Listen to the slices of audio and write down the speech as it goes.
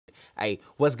Hey,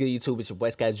 what's good, YouTube? It's your boy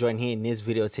Scott Jordxn here in this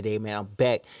video today, man. I'm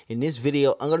back. In this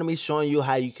video, I'm going to be showing you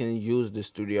how you can use the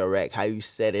Studio Rack, how you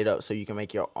set it up so you can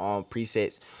make your own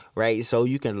presets, right? So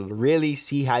you can really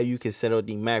see how you can set up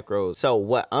the macros. So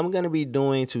what I'm going to be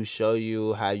doing to show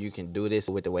you how you can do this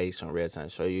with the waves from real time,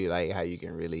 show you like how you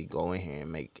can really go in here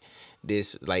and make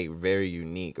this like very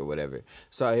unique or whatever.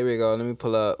 So here we go. Let me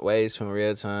pull up waves from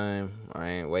real time. All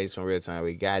right, waves from real time.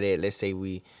 We got it. Let's say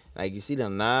we, like, you see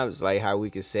the knobs, like how we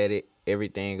can set it.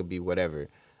 Everything could be whatever.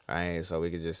 All right, so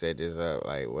we could just set this up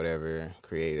like whatever,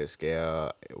 create a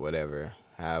scale, whatever,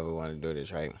 however we want to do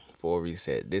this, right? Full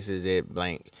reset. This is it,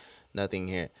 blank, nothing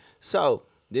here. So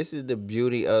this is the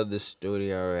beauty of the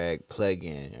Studio Rack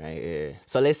plugin right here.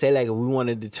 So let's say like if we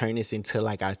wanted to turn this into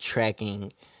like our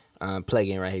tracking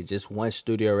plugin right here, just one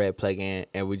Studio Rack plugin,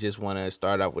 and we just want to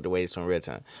start off with the waves from real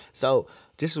time. So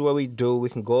this is what we do. We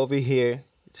can go over here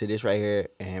to this right here,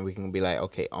 and we can be like,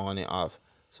 okay, on and off.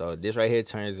 So this right here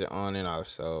turns it on and off.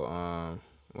 So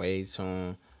waves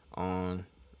from on,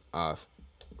 off.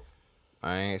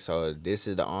 Alright, so this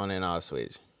is the on and off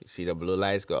switch. You see the blue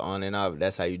lights go on and off.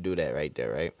 That's how you do that right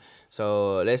there, right?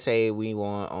 So let's say we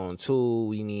want on 2,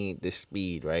 we need the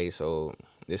speed, right? So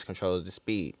this controls the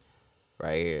speed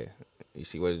right here. You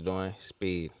see what it's doing?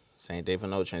 Speed. Same thing for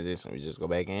no transition. We just go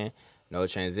back in, no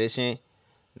transition.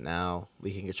 Now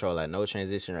we can control that no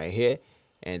transition right here,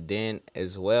 and then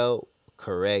as well,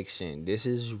 correction. This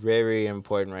is very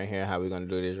important right here. How we're gonna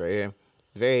do this right here?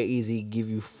 Very easy. Give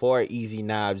you 4 easy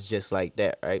knobs just like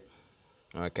that, right?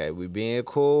 Okay, we being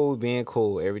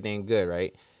cool, everything good,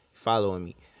 right? Following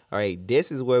me. All right,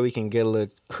 this is where we can get a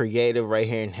little creative right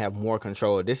here and have more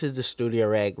control. This is the Studio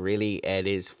Rack really at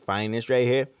its finest right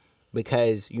here,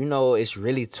 because you know it's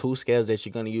really 2 scales that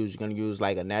you're gonna use. You're gonna use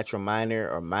like a natural minor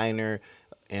or minor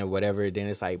and whatever, then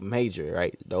it's like major,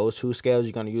 right? Those 2 scales,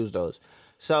 you're gonna use those.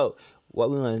 So what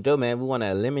we want to do, man, we want to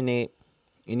eliminate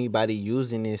anybody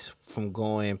using this from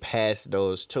going past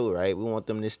those 2, right? We want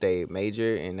them to stay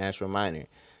major and natural minor.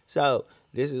 So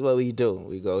this is what we do.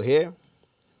 We go here,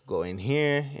 go in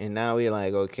here, and now we're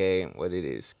like, okay, what it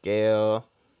is, scale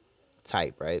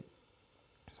type, right?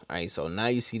 All right, so now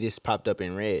you see this popped up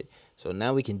in red. So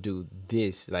now we can do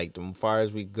this. Like, the far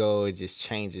as we go, it just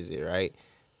changes it, right?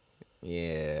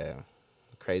 Yeah,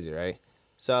 crazy, right?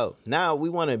 So now we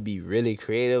want to be really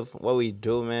creative. What we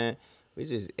do, man, we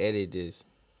just edit this.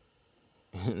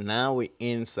 Now we're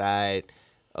inside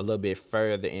a little bit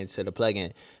further into the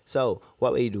plugin. So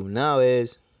what we do now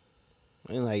is,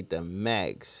 we like the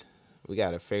max. We got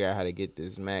to figure out how to get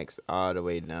this max all the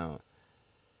way down.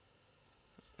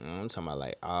 I'm talking about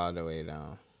like all the way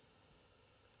down.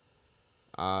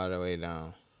 All the way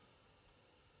down.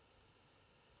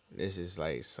 This is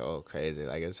like so crazy.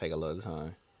 Like, it'll take a little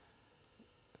time.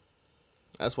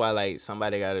 That's why, like,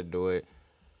 somebody got to do it.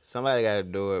 Somebody got to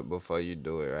do it before you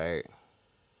do it, right?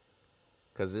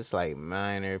 Because it's like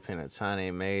minor,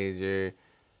 pentatonic, major.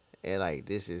 And like,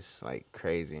 this is like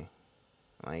crazy.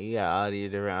 Like, you got all these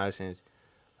different options.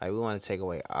 Like, we want to take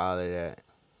away all of that.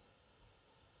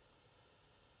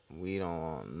 We don't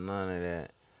want none of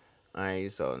that.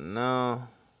 Alright, so no.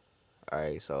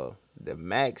 Alright, so the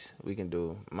max, we can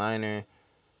do minor.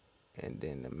 And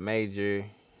then the major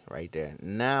right there.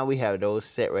 Now we have those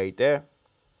set right there.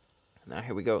 Now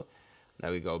here we go.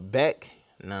 Now we go back.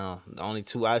 Now the only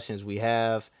 2 options we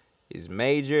have is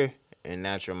major and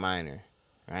natural minor,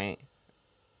 right?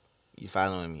 You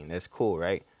following me? That's cool,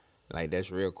 right? Like, that's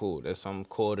real cool. That's something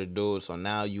cool to do. So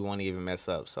now you won't even mess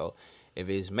up. So if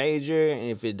it's major and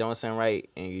if it don't sound right,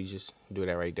 and you just do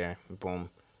that right there, boom,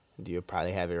 you'll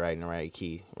probably have it right in the right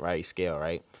key, right scale,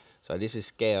 right? So this is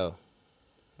scale,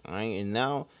 all right? And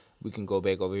now we can go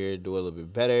back over here, do a little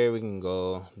bit better. We can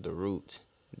go the root.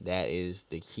 That is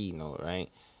the keynote, right?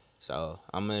 So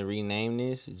I'm going to rename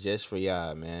this just for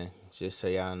y'all, man. Just so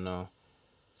y'all know.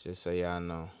 Just so y'all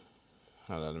know.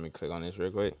 Hold on, let me click on this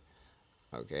real quick.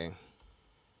 Okay.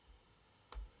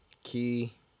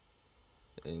 Key.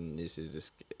 And this is the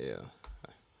scale.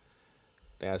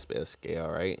 That's spell scale,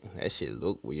 right? That shit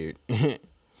look weird.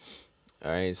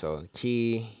 Alright, so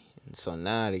key. So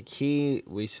now the key,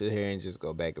 we sit here and just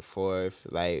go back and forth.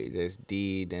 Like, that's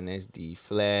D, then that's D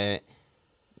flat.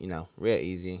 You know, real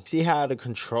easy. See how the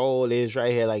control is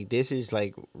right here? Like, this is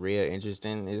like real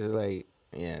interesting. This is like,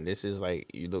 yeah, this is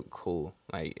like, you look cool.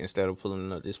 Like, instead of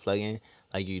pulling up this plugin,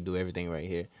 like, you do everything right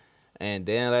here. And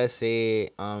then let's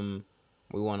say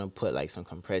we want to put like some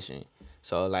compression.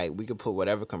 So like, we could put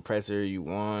whatever compressor you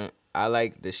want. I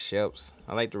like the Sheps.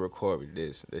 I like to record with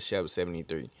this, the Shep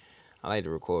 73. I like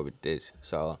to record with this.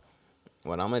 So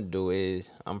what I'm gonna do is,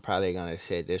 I'm probably gonna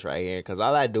set this right here, because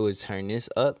all I do is turn this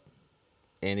up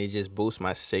and it just boosts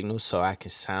my signal so I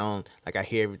can sound like I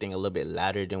hear everything a little bit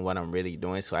louder than what I'm really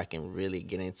doing, so I can really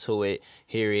get into it,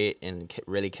 hear it, and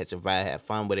really catch a vibe, have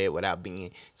fun with it without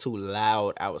being too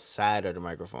loud outside of the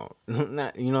microphone.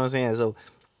 Not, you know what I'm saying? So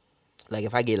like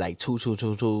if I get like too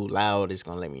loud, it's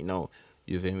gonna let me know.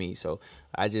 You feel me? So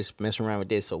I just mess around with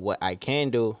this. So what I can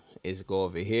do is go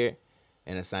over here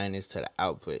and assign this to the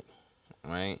output.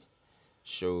 All right.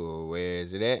 Sure, where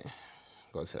is it at?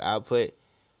 Go to the output.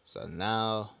 So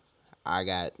now I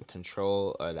got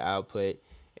control of the output,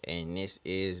 and this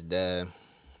is the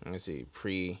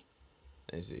preamp.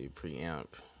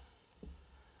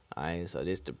 Alright, so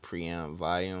this is the preamp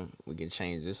volume. We can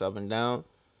change this up and down.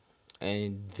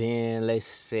 And then let's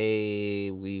say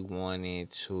we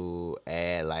wanted to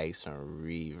add like some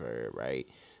reverb, right?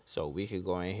 So we could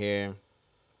go in here,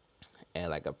 add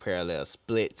like a parallel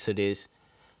split to this.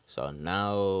 So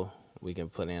now we can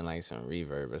put in like some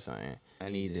reverb or something. I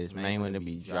need this main one to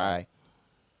be dry.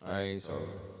 All right, so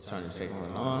turn the second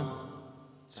one on,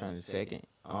 turn the second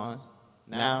on.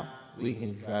 Now we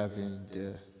can drive in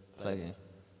the plugin.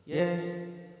 Yeah.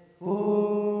 Ooh,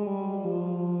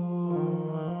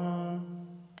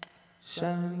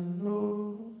 shining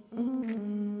blue.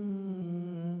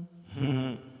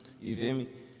 You feel me?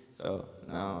 So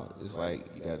now it's like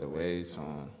you got the waves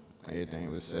on,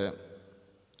 everything was set.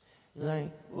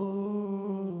 Like,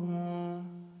 ooh,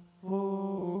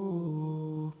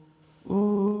 ooh,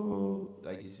 ooh.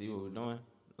 Like, you see what we're doing?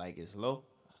 Like, it's low.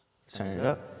 Turn it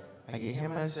up. I can hear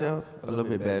myself a little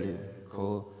bit better.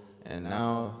 Cool. And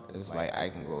now it's like I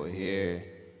can go here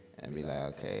and be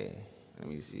like, okay, let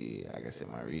me see. I can set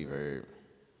my reverb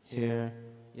here.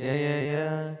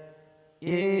 Yeah.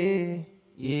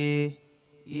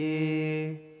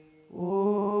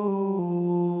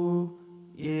 Ooh.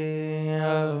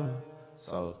 Yeah.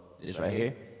 So this right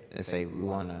here, let's say we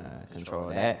want to control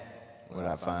that. When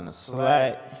I find a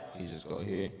slot, you just go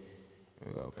here.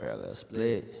 We go parallel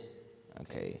split.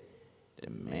 Okay.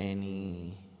 The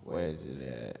many, where is it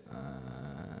at?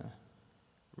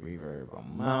 Reverb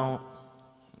amount.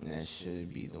 And that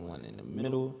should be the one in the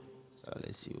middle. So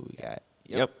let's see what we got.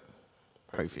 Yep.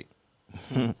 Perfect.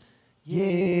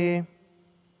 Yeah.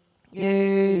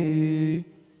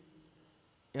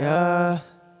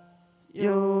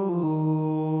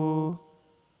 Yo.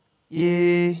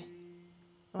 Yeah.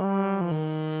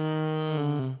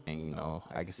 And you know,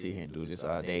 I can sit here and do this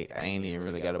all day. I ain't even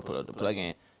really got to put up the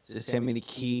plugin. Just tell me the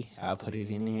key. I'll put it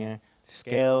in there.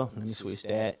 Scale. Let me switch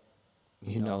that.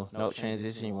 You know, note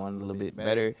transition. You want a little bit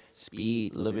better.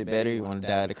 Speed, a little bit better. You want to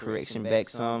dial the correction back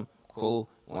some. Cool.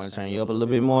 Want to turn you up a little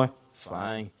bit more?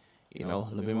 Fine. You know, a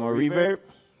little bit more reverb?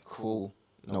 Cool.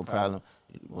 No problem.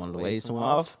 You want to wave some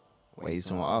off? Wave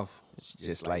some off. It's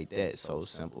just like that. So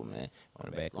simple, man.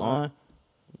 Want it back on?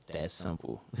 That's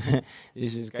simple.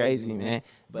 This is crazy, man.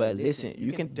 But listen,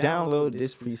 you can download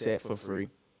this preset for free.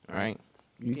 All right?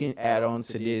 You can add on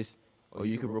to this, or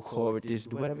you can record with this,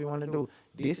 do whatever you want to do.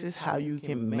 This is how you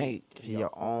can make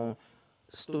your own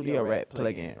Studio Rack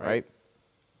plugin, right?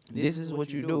 This is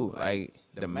what you do. Like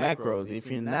the macros, if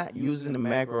you're not using the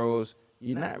macros,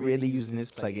 you're not really using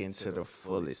this plugin to the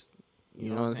fullest. You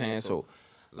know what I'm saying? So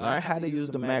learn how to use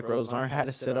the macros, learn how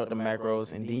to set up the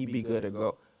macros, and then you be good to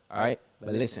go. All right?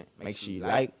 But listen, make sure you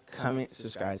like, comment,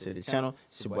 subscribe to the channel.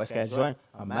 It's your boy Jordxn.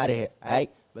 I'm out of here. All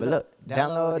right? But look,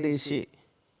 download this shit.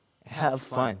 Have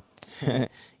fun.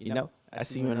 You know? I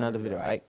see you in another video. All right?